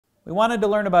We wanted to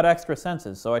learn about extra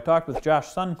senses, so I talked with Josh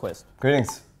Sundquist.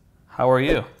 Greetings. How are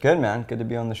you? Good, man. Good to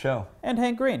be on the show. And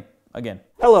Hank Green, again.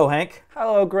 Hello, Hank.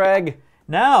 Hello, Greg.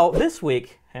 Now, this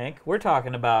week, Hank, we're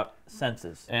talking about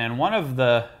senses. And one of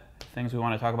the things we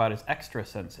want to talk about is extra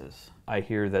senses. I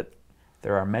hear that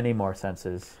there are many more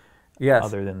senses Yes.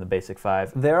 other than the basic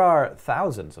five. There are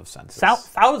thousands of senses.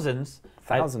 Thousands?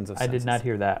 Thousands of I senses. did not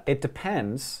hear that. It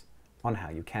depends on how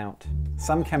you count.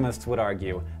 Some chemists would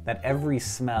argue that every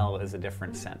smell is a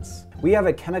different sense. We have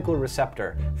a chemical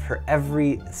receptor for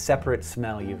every separate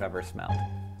smell you've ever smelled.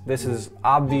 This is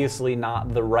obviously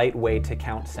not the right way to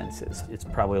count senses. It's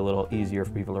probably a little easier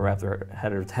for people to wrap their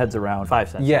heads around five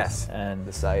senses. Yes. And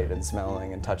The sight and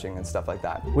smelling and touching and stuff like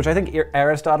that. Which I think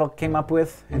Aristotle came up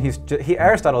with, and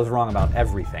Aristotle is wrong about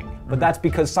everything. But that's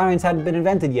because science hadn't been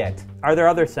invented yet. are there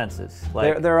other senses?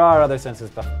 There are other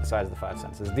senses besides the five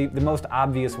senses. The most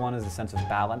obvious one is the sense of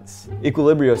balance.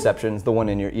 Equilibrioception is the one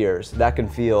in your ears. That can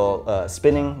feel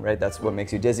spinning, right? That's what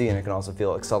makes you dizzy, and it can also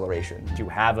feel acceleration. You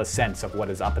have a sense of what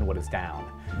is up and what is down.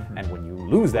 And when you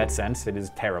lose that sense, it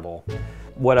is terrible.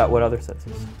 What other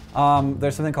senses?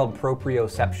 There's something called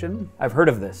proprioception. I've heard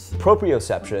of this.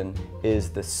 Proprioception is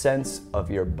the sense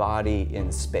of your body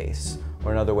in space.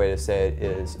 Or another way to say it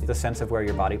is The sense of where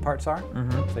your body parts are.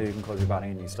 So you can close your body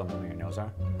and you still know where your nose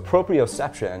are.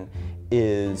 proprioception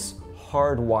is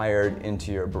hardwired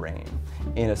into your brain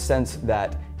in a sense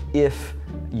that if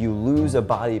you lose a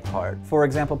body part, For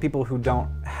example, people who don't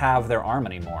have their arm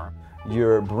anymore.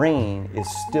 your brain is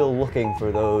still looking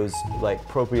for those like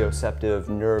proprioceptive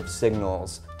nerve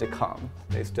signals to come.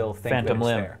 They still think Phantom that it's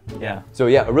limb. there. Yeah. So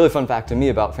yeah, a really fun fact to me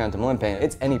about phantom limb pain,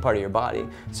 it's any part of your body.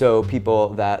 So people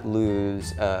that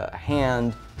lose a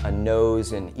hand, a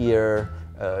nose, an ear,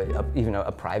 even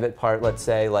a private part, let's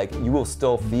say, like you will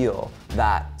still feel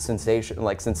that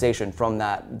sensation from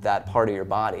that part of your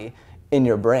body in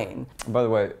your brain. By the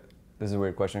way, this is a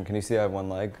weird question. Can you see I have one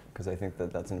leg? Because I think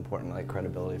that that's an important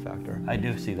credibility factor. I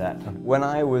do see that. When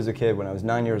I was a kid, when I was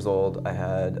 9 years old, I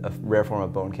had a rare form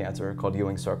of bone cancer called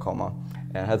Ewing sarcoma.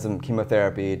 And I had some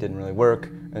chemotherapy, it didn't really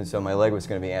work, and so my leg was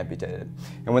going to be amputated.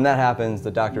 And when that happens, the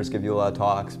doctors give you a lot of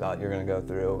talks about you're going to go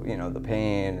through, the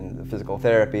pain and the physical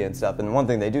therapy and stuff. And one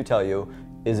thing they do tell you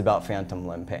is about phantom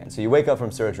limb pain. So you wake up from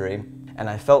surgery, and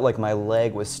I felt like my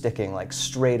leg was sticking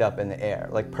straight up in the air,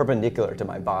 perpendicular to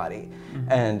my body.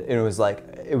 And it was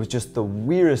just the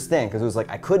weirdest thing, because it was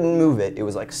I couldn't move it. It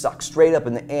was stuck straight up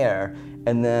in the air.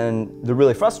 And then the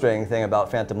really frustrating thing about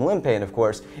phantom limb pain, of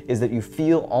course, is that you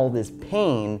feel all this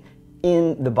pain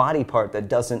in the body part that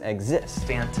doesn't exist.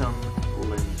 Phantom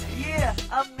limb pain. Yeah,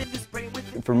 I'm in this brain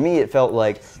with you. For me, it felt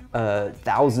like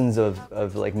thousands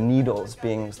of needles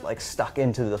being stuck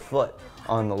into the foot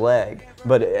on the leg,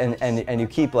 but and you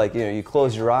keep you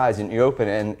close your eyes and you open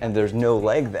it and there's no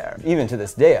leg there. Even to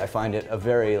this day, I find it a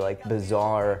very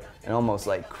bizarre and almost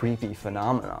creepy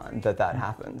phenomenon that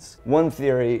happens. One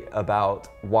theory about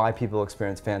why people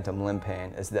experience phantom limb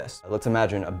pain is this. Let's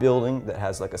imagine a building that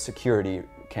has a security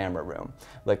camera room,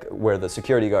 where the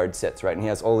security guard sits, right? And he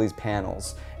has all these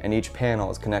panels, and each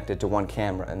panel is connected to one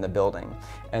camera in the building.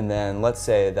 And then let's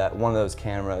say that one of those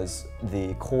cameras,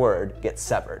 the cord gets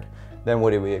severed. Then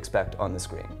what do we expect on the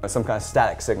screen? Some kind of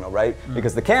static signal, right?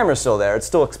 Because the camera's still there, it's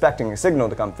still expecting a signal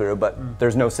to come through, but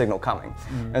there's no signal coming.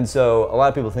 And so a lot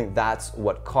of people think that's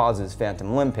what causes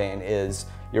phantom limb pain, is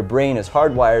your brain is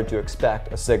hardwired to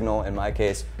expect a signal, in my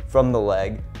case, from the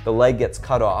leg gets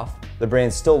cut off, the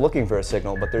brain's still looking for a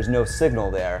signal, but there's no signal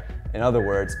there. In other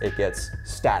words, it gets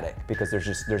static because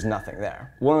there's nothing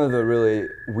there. One of the really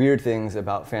weird things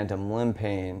about phantom limb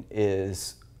pain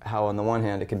is how on the one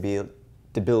hand it can be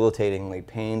debilitatingly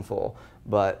painful,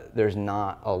 but there's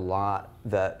not a lot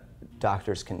that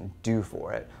doctors can do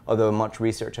for it, although much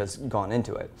research has gone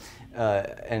into it.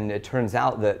 And it turns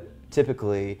out that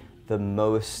typically the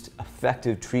most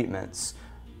effective treatments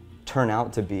turn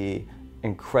out to be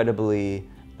incredibly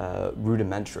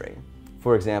rudimentary.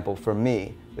 For example, for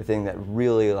me, the thing that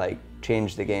really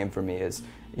changed the game for me is,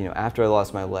 after I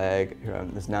lost my leg,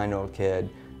 I'm this 9-year-old kid,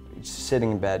 just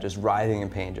sitting in bed, just writhing in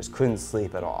pain, just couldn't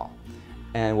sleep at all.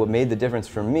 And what made the difference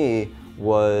for me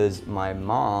was my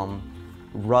mom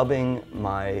rubbing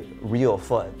my real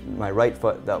foot, my right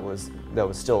foot that was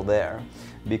still there,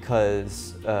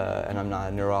 because, and I'm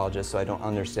not a neurologist, so I don't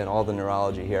understand all the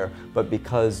neurology here, but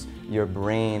because your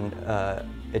brain,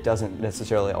 it doesn't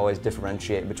necessarily always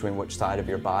differentiate between which side of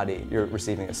your body you're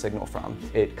receiving a signal from.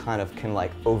 It kind of can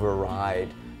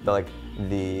override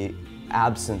the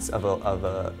absence of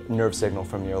a nerve signal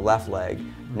from your left leg.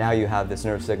 Now you have this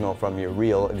nerve signal from your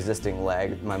real existing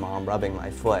leg, my mom rubbing my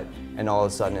foot, and all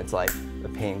of a sudden it's the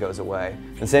pain goes away.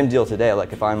 The same deal today,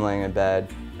 if I'm laying in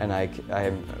bed and I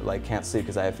like can't sleep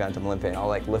because I have phantom limb pain, I'll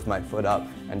like lift my foot up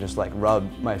and just like rub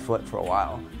my foot for a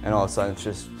while, and all of a sudden it's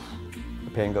just,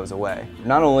 the pain goes away.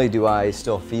 Not only do I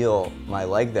still feel my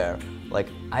leg there, like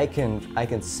I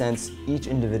can sense each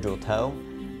individual toe,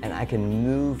 and I can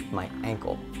move my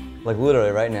ankle. Like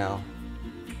literally right now,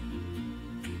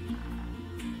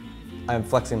 I'm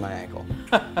flexing my ankle.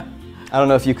 I don't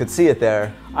know if you could see it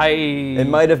there. It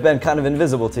might have been kind of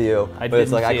invisible to you, but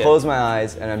it's like I close my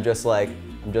eyes and I'm just like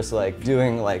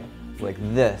doing like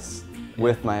this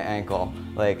with my ankle,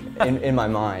 like in my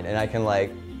mind, and I can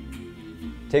like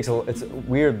it's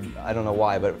weird. I don't know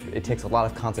why, but it takes a lot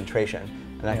of concentration,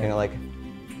 and I can like,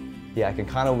 yeah, I can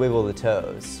kind of wiggle the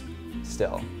toes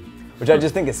still, which I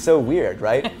just think is so weird,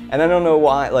 right? And I don't know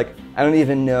why. Like I don't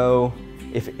even know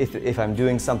if I'm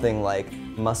doing something like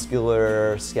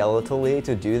muscular skeletally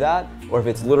to do that, or if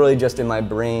it's literally just in my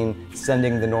brain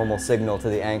sending the normal signal to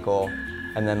the ankle,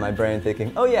 and then my brain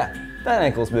thinking, oh yeah, that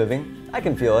ankle's moving, I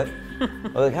can feel it.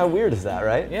 Like how weird is that,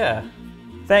 right? Yeah.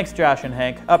 Thanks, Josh and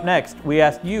Hank. Up next, we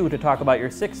asked you to talk about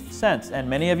your sixth sense, and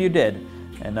many of you did,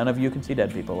 and none of you can see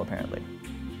dead people apparently,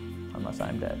 unless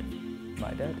I'm dead. Am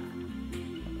I dead?